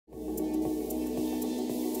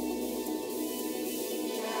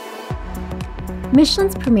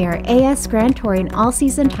Michelin's Premier AS Grand Touring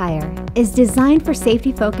All-Season Tire is designed for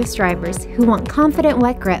safety-focused drivers who want confident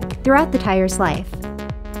wet grip throughout the tire's life.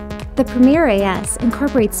 The Premier AS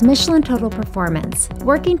incorporates Michelin Total Performance,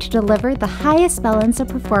 working to deliver the highest balance of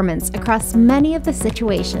performance across many of the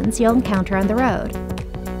situations you'll encounter on the road.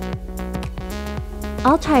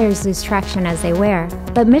 All tires lose traction as they wear,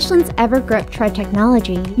 but Michelin's EverGrip tread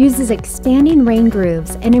technology uses expanding rain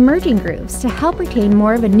grooves and emerging grooves to help retain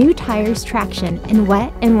more of a new tire's traction in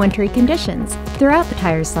wet and wintry conditions throughout the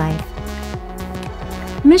tire's life.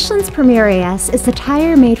 Michelin's Premier AS is the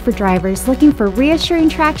tire made for drivers looking for reassuring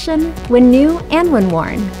traction when new and when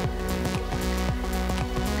worn.